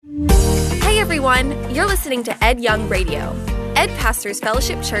everyone. You're listening to Ed Young Radio. Ed pastors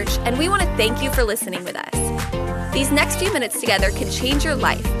Fellowship Church, and we want to thank you for listening with us. These next few minutes together can change your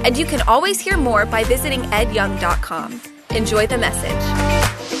life, and you can always hear more by visiting edyoung.com. Enjoy the message.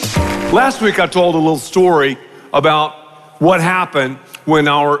 Last week I told a little story about what happened when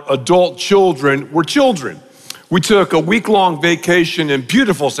our adult children were children. We took a week-long vacation in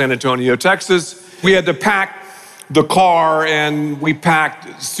beautiful San Antonio, Texas. We had to pack the car, and we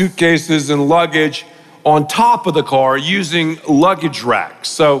packed suitcases and luggage on top of the car using luggage racks.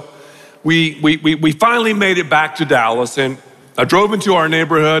 So we finally made it back to Dallas, and I drove into our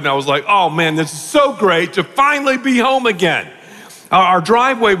neighborhood, and I was like, oh man, this is so great to finally be home again. Our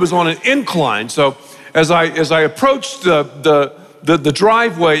driveway was on an incline, so as I approached the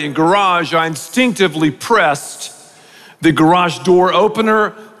driveway and garage, I instinctively pressed the garage door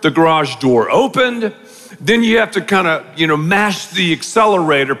opener. The garage door opened. Then you have to kind of, mash the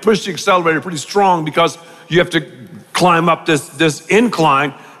accelerator, push the accelerator pretty strong because you have to climb up this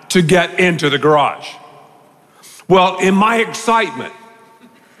incline to get into the garage. Well, in my excitement,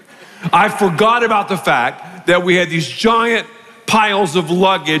 I forgot about the fact that we had these giant piles of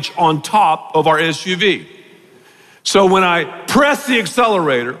luggage on top of our SUV. So when I pressed the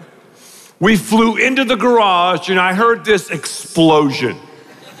accelerator, we flew into the garage and I heard this explosion.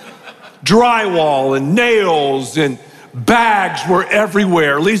 Drywall and nails and bags were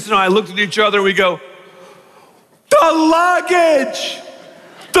everywhere. Lisa and I looked at each other and we go, the luggage,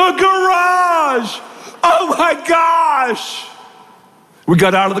 the garage, oh my gosh. We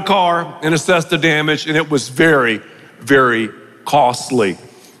got out of the car and assessed the damage, and it was very, very costly.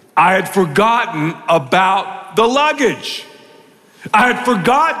 I had forgotten about the luggage. I had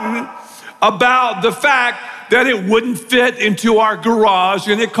forgotten about the fact that it wouldn't fit into our garage,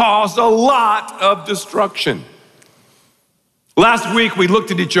 and it caused a lot of destruction. Last week, we looked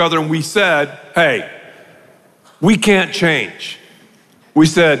at each other and we said, hey, we can't change. We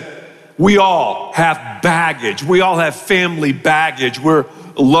said, we all have baggage. We all have family baggage we're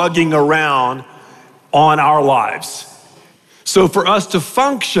lugging around on our lives. So for us to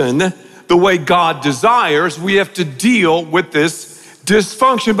function the way God desires, we have to deal with this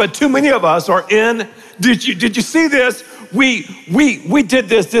dysfunction. But too many of us are in. Did you see this? We did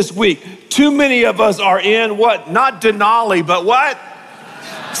this week. Too many of us are in what? Not Denali, but what?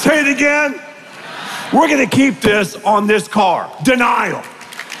 Say it again. We're gonna keep this on this car. Denial.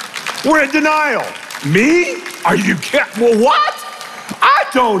 We're in denial. Me? Are you kidding? Well, what? I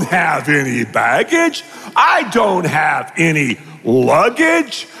don't have any baggage. I don't have any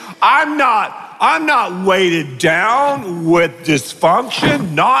luggage. I'm not weighted down with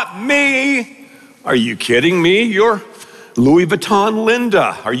dysfunction. Not me. Are you kidding me? You're Louis Vuitton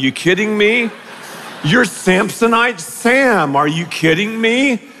Linda. Are you kidding me? You're Samsonite Sam. Are you kidding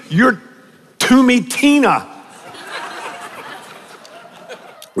me? You're Toomey Tina.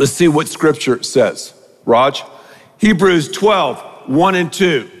 Let's see what scripture says. Raj, Hebrews 12, 1 and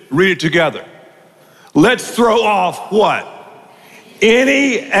 2. Read it together. Let's throw off what?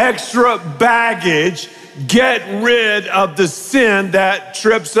 Any extra baggage. Get rid of the sin that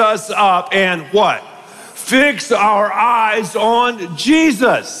trips us up, and what? Fix our eyes on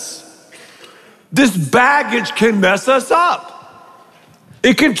Jesus. This baggage can mess us up.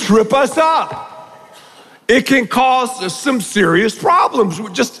 It can trip us up. It can cause some serious problems. We're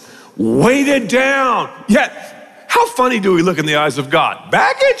just weighted down. Yet, how funny do we look in the eyes of God?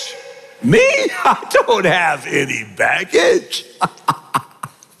 Baggage? Me? I don't have any baggage.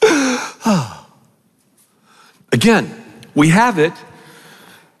 Again, we have it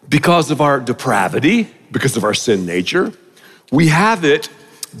because of our depravity, because of our sin nature. We have it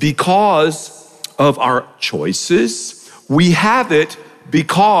because of our choices. We have it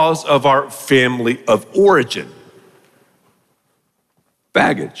because of our family of origin.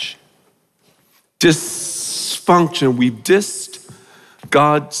 Baggage. Dysfunction. We've dissed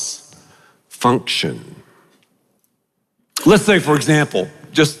God's function. Let's say, for example,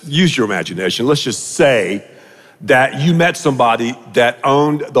 just use your imagination. Let's just say that you met somebody that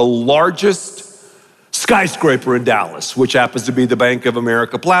owned the largest skyscraper in Dallas, which happens to be the Bank of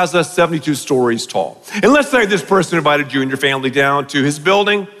America Plaza, 72 stories tall. And let's say this person invited you and your family down to his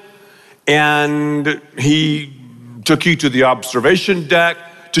building, and he took you to the observation deck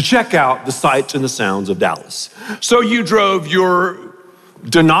to check out the sights and the sounds of Dallas. So you drove your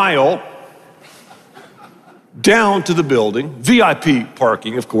denial down to the building, VIP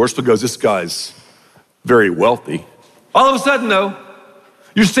parking, of course, because this guy's very wealthy. All of a sudden, though,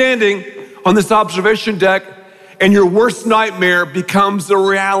 you're standing on this observation deck and your worst nightmare becomes a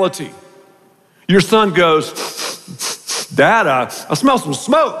reality. Your son goes, Dad, I smell some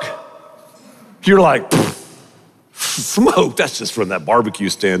smoke. You're like, smoke, that's just from that barbecue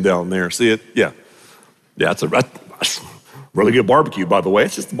stand down there. See it? Yeah. Yeah, that's really good barbecue, by the way.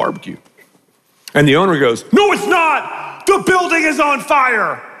 It's just a barbecue. And the owner goes, no, it's not. The building is on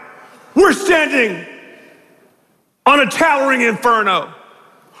fire. We're standing on a towering inferno.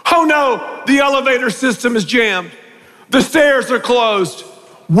 Oh no, the elevator system is jammed. The stairs are closed.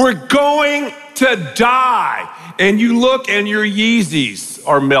 We're going to die. And you look and your Yeezys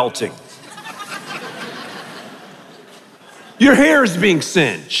are melting. Your hair is being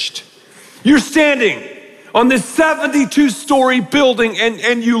singed. You're standing on this 72-story building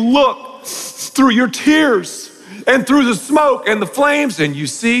and you look through your tears and through the smoke and the flames and you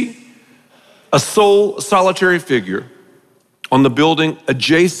see a solitary figure on the building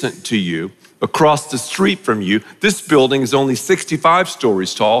adjacent to you, across the street from you. This building is only 65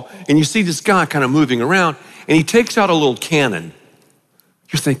 stories tall, and you see this guy kind of moving around, and he takes out a little cannon.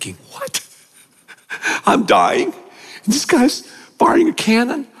 You're thinking, what? I'm dying, and this guy's firing a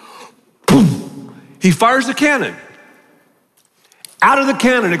cannon? Boom! He fires a cannon. Out of the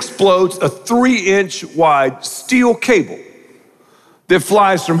cannon explodes a 3-inch wide steel cable that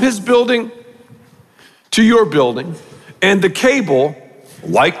flies from his building to your building, and the cable,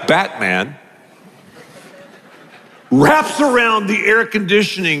 like Batman, wraps around the air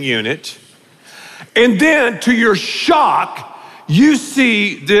conditioning unit, and then to your shock, you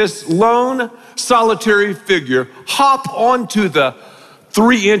see this lone solitary figure hop onto the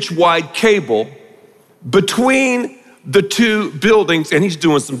 3-inch wide cable between the two buildings, and he's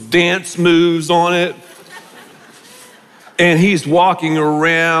doing some dance moves on it, and he's walking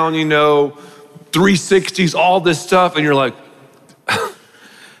around, 360s, all this stuff, and you're like,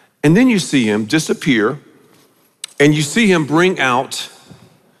 and then you see him disappear, and you see him bring out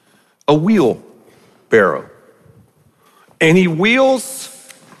a wheelbarrow. And he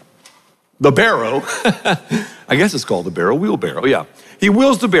wheels the barrow, I guess it's called the barrow, wheelbarrow, yeah. He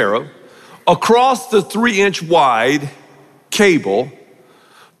wheels the barrow across the 3-inch wide cable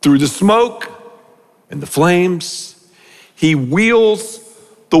through the smoke and the flames. He wheels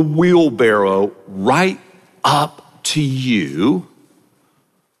the wheelbarrow right up to you.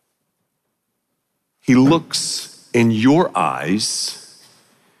 He looks in your eyes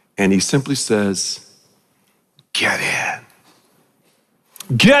and he simply says, get in.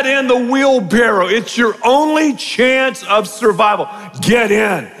 Get in the wheelbarrow. It's your only chance of survival. Get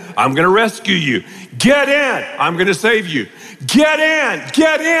in. I'm going to rescue you. Get in. I'm going to save you. Get in,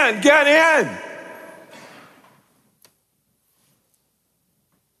 get in, get in.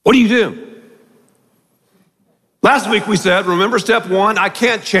 What do you do? Last week we said, remember step 1, I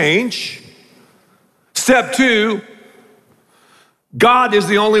can't change. Step 2, God is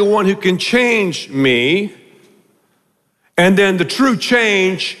the only one who can change me. And then the true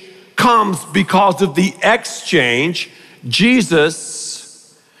change comes because of the exchange.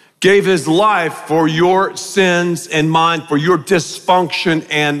 Jesus gave his life for your sins and mine, for your dysfunction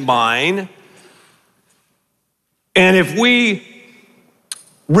and mine. And if we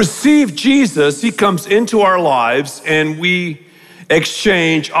receive Jesus, he comes into our lives and we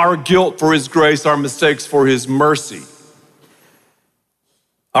exchange our guilt for his grace, our mistakes for his mercy,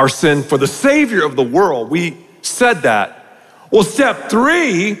 our sin for the Savior of the world. We said that. Well, step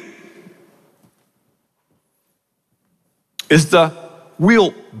 3 is the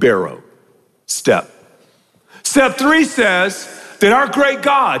wheelbarrow step. Step 3 says that our great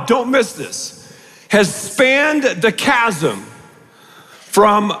God, don't miss this, has spanned the chasm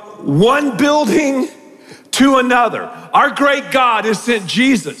from one building to another. Our great God has sent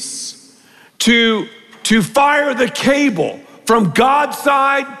Jesus to fire the cable from God's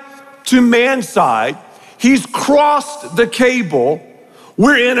side to man's side. He's crossed the cable.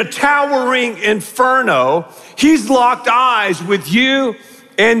 We're in a towering inferno. He's locked eyes with you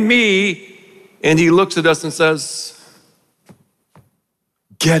and me, and he looks at us and says,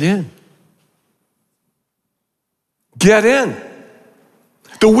 get in. Get in.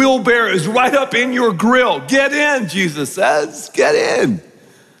 The wheelbarrow is right up in your grill. Get in, Jesus says, get in.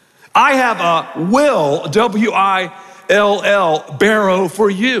 I have a will, W-I-L-L, barrow for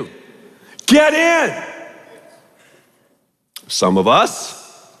you. Get in. Some of us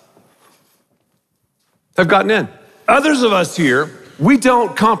have gotten in. Others of us here, we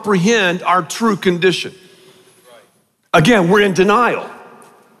don't comprehend our true condition. Again, we're in denial.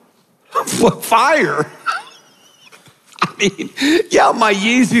 Fire. I mean, yeah, my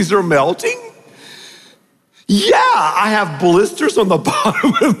Yeezys are melting. Yeah, I have blisters on the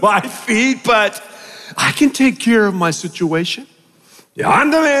bottom of my feet, but I can take care of my situation. Yeah,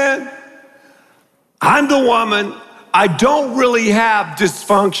 I'm the man. I'm the woman. I don't really have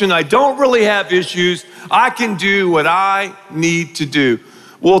dysfunction. I don't really have issues. I can do what I need to do.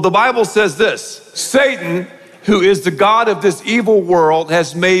 Well, the Bible says this: Satan, who is the god of this evil world,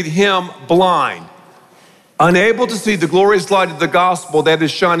 has made him blind, unable to see the glorious light of the gospel that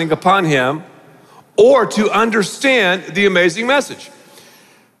is shining upon him, or to understand the amazing message.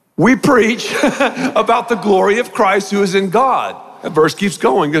 We preach about the glory of Christ who is in God. That verse keeps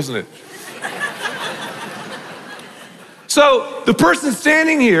going, doesn't it? So the person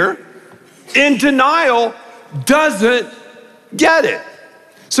standing here in denial doesn't get it.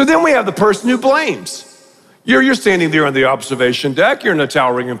 So then we have the person who blames. You're standing there on the observation deck, you're in a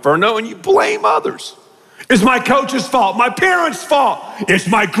towering inferno, and you blame others. It's my coach's fault, my parents' fault, it's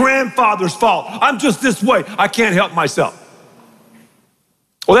my grandfather's fault. I'm just this way, I can't help myself.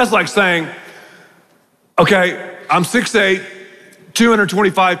 Well, that's like saying, okay, I'm 6'8",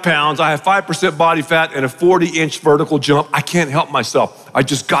 225 pounds, I have 5% body fat and a 40-inch vertical jump. I can't help myself. I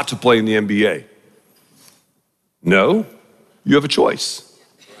just got to play in the NBA. No, you have a choice.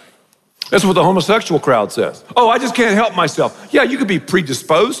 That's what the homosexual crowd says. Oh, I just can't help myself. Yeah, you could be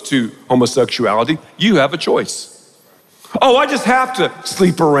predisposed to homosexuality. You have a choice. Oh, I just have to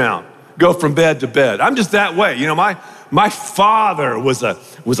sleep around, go from bed to bed. I'm just that way. You know, my father was a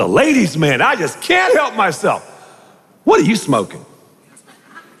ladies' man. I just can't help myself. What are you smoking?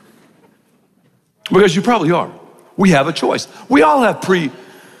 Because you probably are. We have a choice. We all have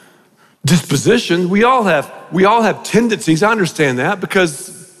predisposition. We all have tendencies. I understand that,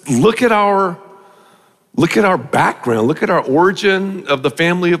 because look at our background. Look at our origin of the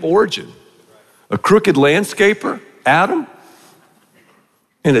family of origin. A crooked landscaper, Adam,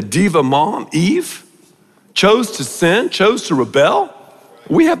 and a diva mom, Eve, chose to sin, chose to rebel.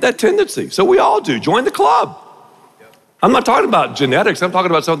 We have that tendency. So we all do. Join the club. I'm not talking about genetics. I'm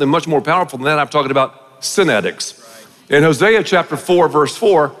talking about something much more powerful than that. I'm talking about synetics. In Hosea chapter 4, verse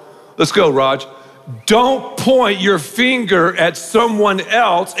 4, let's go, Raj. Don't point your finger at someone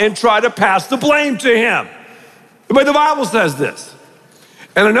else and try to pass the blame to him. But the Bible says this.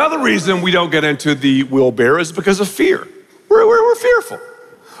 And another reason we don't get into the wheelbarrow is because of fear. We're fearful.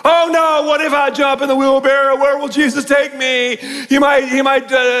 Oh no, what if I jump in the wheelbarrow? Where will Jesus take me? He might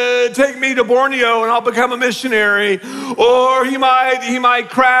take me to Borneo and I'll become a missionary. Or he might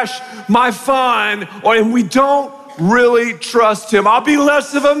crash my fun. And we don't really trust him. I'll be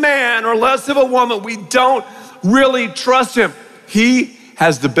less of a man or less of a woman. We don't really trust him. He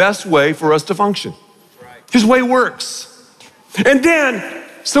has the best way for us to function. His way works. And then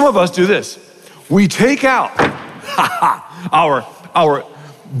some of us do this. We take out our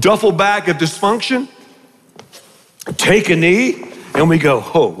duffel bag of dysfunction, take a knee, and we go,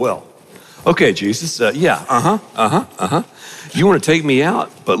 oh, well, okay, Jesus, you want to take me out,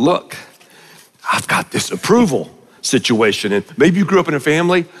 but look, I've got this approval situation. And maybe you grew up in a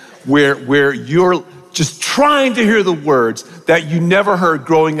family where you're just trying to hear the words that you never heard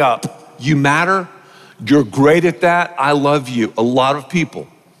growing up. You matter, you're great at that, I love you. A lot of people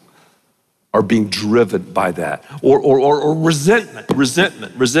are being driven by that. Or resentment.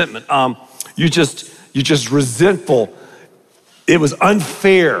 You're just resentful. It was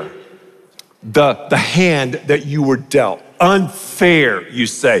unfair, the hand that you were dealt. Unfair, you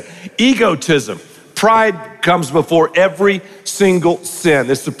say. Egotism. Pride comes before every single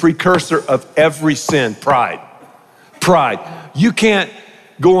sin. It's the precursor of every sin, pride. Pride. You can't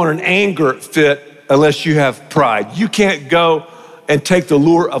go on an anger fit unless you have pride. You can't go and take the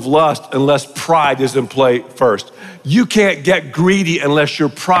lure of lust unless pride is in play first. You can't get greedy unless you're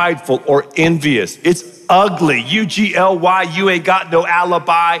prideful or envious. It's ugly. U-G-L-Y, you ain't got no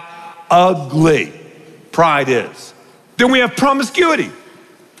alibi. Ugly. Pride is. Then we have promiscuity.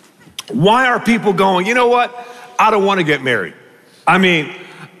 Why are people going, you know what? I don't want to get married. I mean,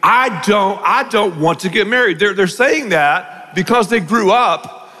 I don't want to get married. They're saying that because they grew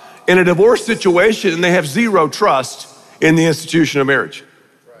up in a divorce situation and they have zero trust in the institution of marriage.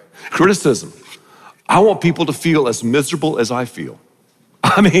 Right. Criticism. I want people to feel as miserable as I feel.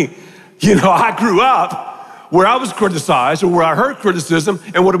 I mean, you know, I grew up where I was criticized or where I heard criticism,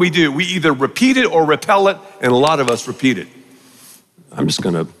 and what do? We either repeat it or repel it, and a lot of us repeat it. I'm just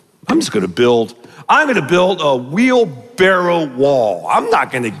gonna build a wheelbarrow wall. I'm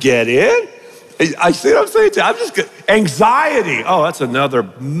not gonna get in. I see what I'm saying to you. I'm just anxiety. Oh, that's another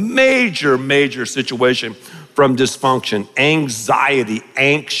major situation from dysfunction. Anxiety,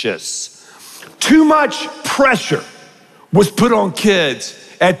 anxious. Too much pressure was put on kids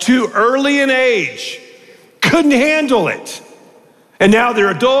at too early an age. Couldn't handle it. And now they're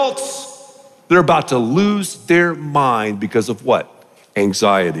adults. They're about to lose their mind because of what?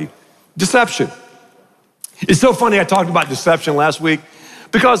 Anxiety. Deception. It's so funny, I talked about deception last week,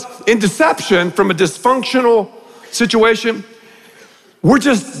 because in deception, from a dysfunctional situation, we're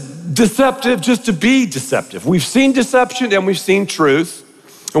just deceptive just to be deceptive. We've seen deception and we've seen truth,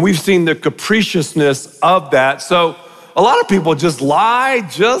 and we've seen the capriciousness of that. So a lot of people just lie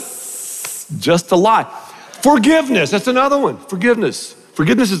just to lie. Forgiveness, that's another one, forgiveness.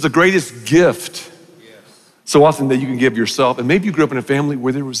 Forgiveness is the greatest gift so often that you can give yourself. And maybe you grew up in a family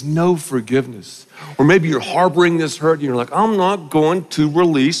where there was no forgiveness. Or maybe you're harboring this hurt and you're like, I'm not going to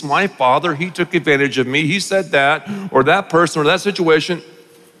release my father. He took advantage of me. He said that, or that person, or that situation.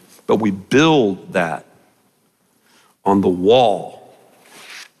 But we build that on the wall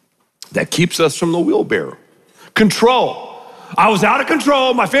that keeps us from the wheelbarrow. Control. I was out of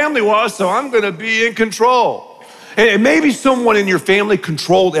control, my family was, so I'm gonna be in control. And maybe someone in your family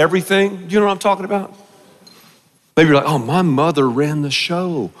controlled everything. You know what I'm talking about? Maybe you're like, oh, my mother ran the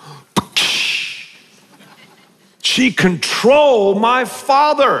show. She controlled my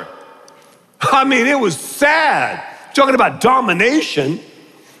father. I mean, it was sad. Talking about domination.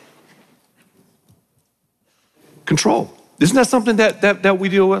 Control. Isn't that something that we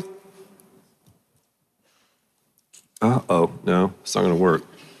deal with? Uh-oh, no, it's not gonna work.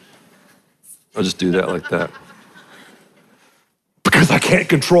 I'll just do that like that. Because I can't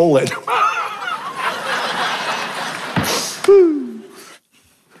control it.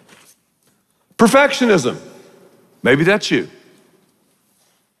 Perfectionism. Maybe that's you.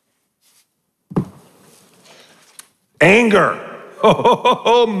 Anger.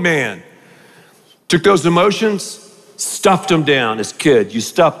 Oh, man. Took those emotions, stuffed them down as kid. You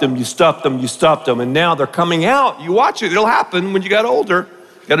stuffed them, and now they're coming out. You watch it, it'll happen when you got older.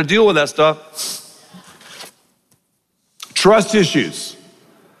 You got to deal with that stuff. Trust issues.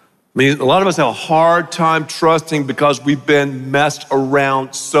 I mean, a lot of us have a hard time trusting because we've been messed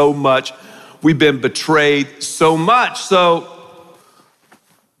around so much. We've been betrayed so much. So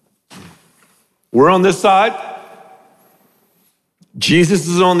we're on this side. Jesus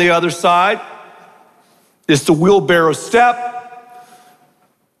is on the other side. It's the wheelbarrow step.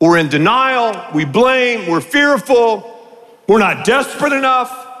 We're in denial. We blame. We're fearful. We're not desperate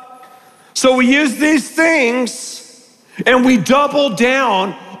enough. So we use these things and we double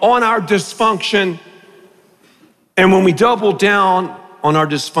down on our dysfunction. And when we double down on our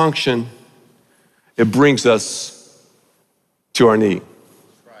dysfunction, it brings us to our knee.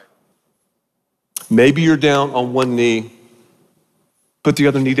 Maybe you're down on one knee, put the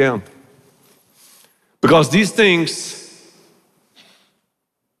other knee down. Because these things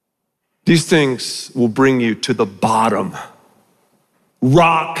will bring you to the bottom,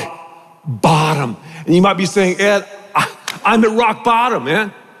 rock bottom. And you might be saying, Ed, I'm at rock bottom,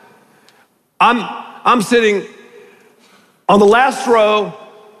 man. I'm sitting on the last row,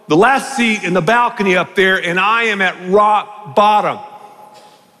 the last seat in the balcony up there, and I am at rock bottom.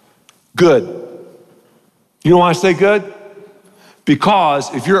 Good. You know why I say good?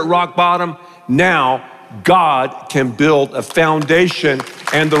 Because if you're at rock bottom, now God can build a foundation,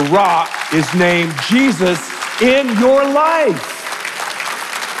 and the rock is named Jesus in your life.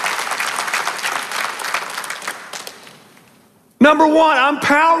 Number one, I'm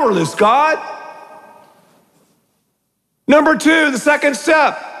powerless, God. Number two, the second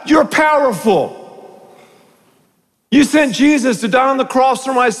step, you're powerful. You sent Jesus to die on the cross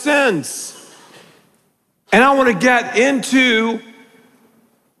for my sins. And I want to get into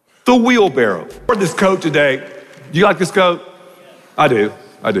the wheelbarrow. I wore this coat today. Do you like this coat? I do.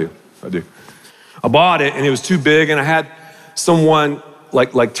 I bought it and it was too big, and I had someone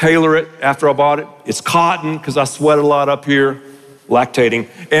like tailor it after I bought it. It's cotton because I sweat a lot up here, lactating.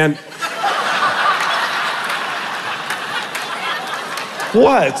 And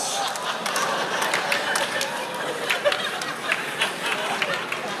what?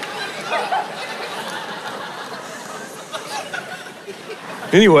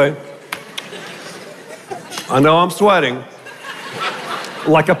 Anyway, I know I'm sweating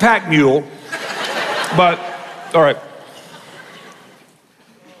like a pack mule, but all right.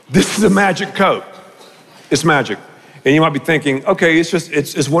 This is a magic coat. It's magic. And you might be thinking, okay, it's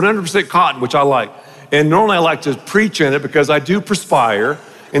 100% cotton, which I like. And normally I like to preach in it because I do perspire,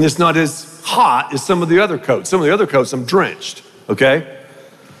 and it's not as hot as some of the other coats. Some of the other coats I'm drenched, okay?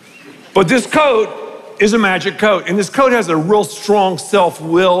 But this coat is a magic coat, and this coat has a real strong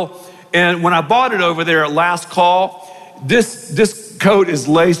self-will. And when I bought it over there at Last Call, this coat is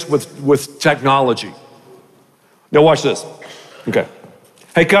laced with technology. Now watch this. Okay.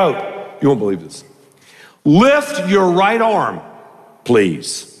 Hey, coat, you won't believe this. Lift your right arm,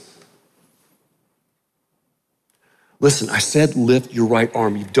 please. Listen, I said lift your right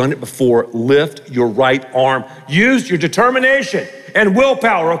arm. You've done it before. Lift your right arm. Use your determination and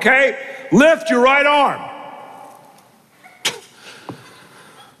willpower, okay? Lift your right arm.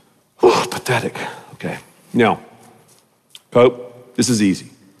 Oh, pathetic. Okay. Now, Pope, this is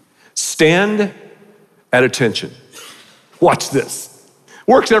easy. Stand at attention. Watch this.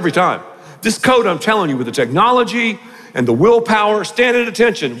 Works every time. This code, I'm telling you, with the technology and the willpower, stand at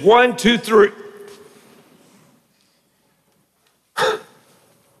attention. 1, 2, 3.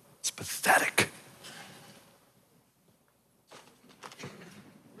 It's pathetic.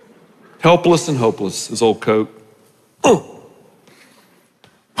 Helpless and hopeless, this old coat. But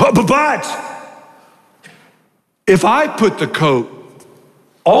if I put the coat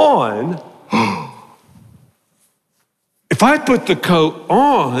on,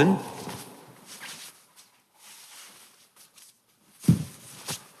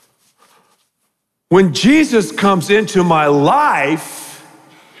 when Jesus comes into my life,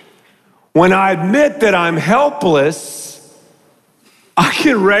 when I admit that I'm helpless, I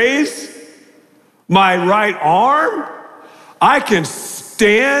can raise my right arm. I can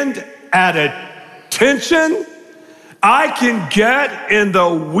stand at attention. I can get in the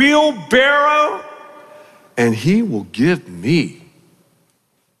wheelbarrow, and he will give me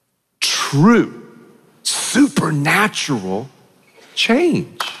true, supernatural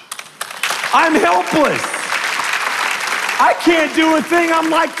change. I'm helpless. I can't do a thing. I'm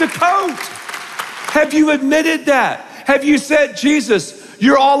like the coat. Have you admitted that? Have you said, Jesus,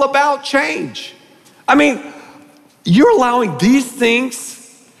 you're all about change? I mean, you're allowing these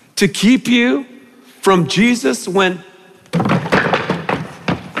things to keep you from Jesus when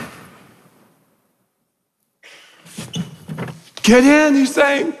get in, he's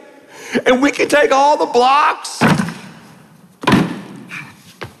saying, and we can take all the blocks.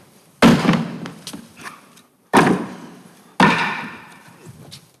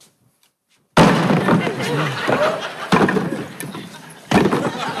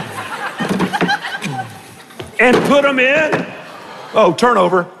 And put them in. Oh,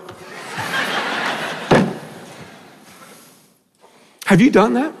 turnover. Have you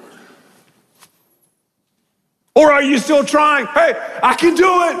done that? Or are you still trying? Hey, I can do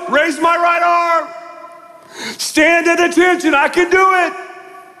it. Raise my right arm. Stand at attention. I can do it.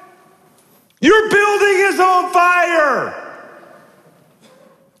 Your building is on fire.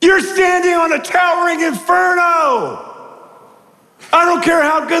 You're standing on a towering inferno. I don't care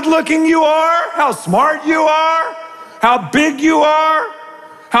how good looking you are, how smart you are, how big you are,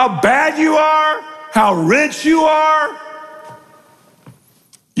 how bad you are, how rich you are.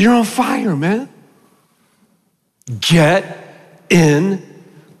 You're on fire, man. Get in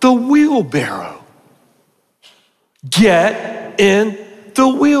the wheelbarrow. Get in the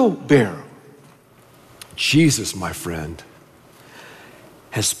wheelbarrow. Jesus, my friend,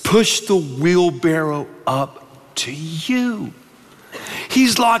 has pushed the wheelbarrow up to you.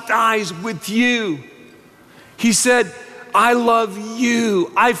 He's locked eyes with you. He said, I love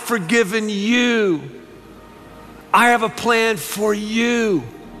you. I've forgiven you. I have a plan for you.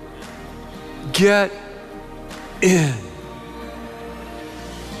 Get in.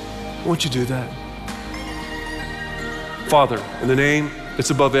 Won't you do that? Father, in the name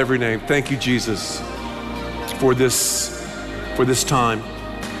that's above every name, thank you, Jesus, for this time.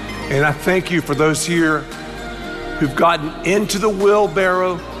 And I thank you for those here who've gotten into the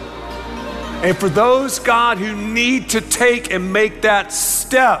wheelbarrow, and for those, God, who need to take and make that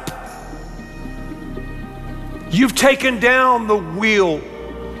step. You've taken down the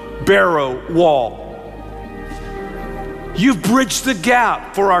wheelbarrow wall. You've bridged the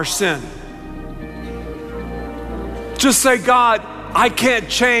gap for our sin. Just say, God, I can't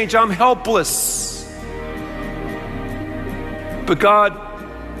change. I'm helpless. But God,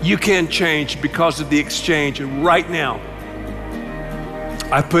 you can change because of the exchange. And right now,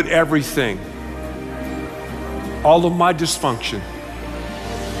 I put everything, all of my dysfunction,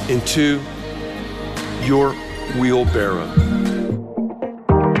 into your wheelbarrow.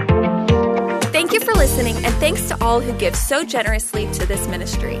 Thank you for listening, and thanks to all who give so generously to this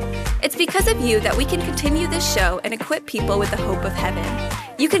ministry. It's because of you that we can continue this show and equip people with the hope of heaven.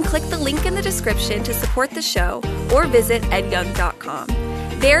 You can click the link in the description to support the show or visit edyoung.com.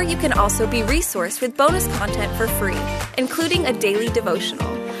 There you can also be resourced with bonus content for free, including a daily devotional.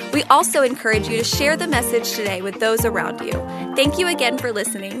 We also encourage you to share the message today with those around you. Thank you again for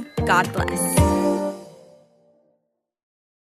listening. God bless.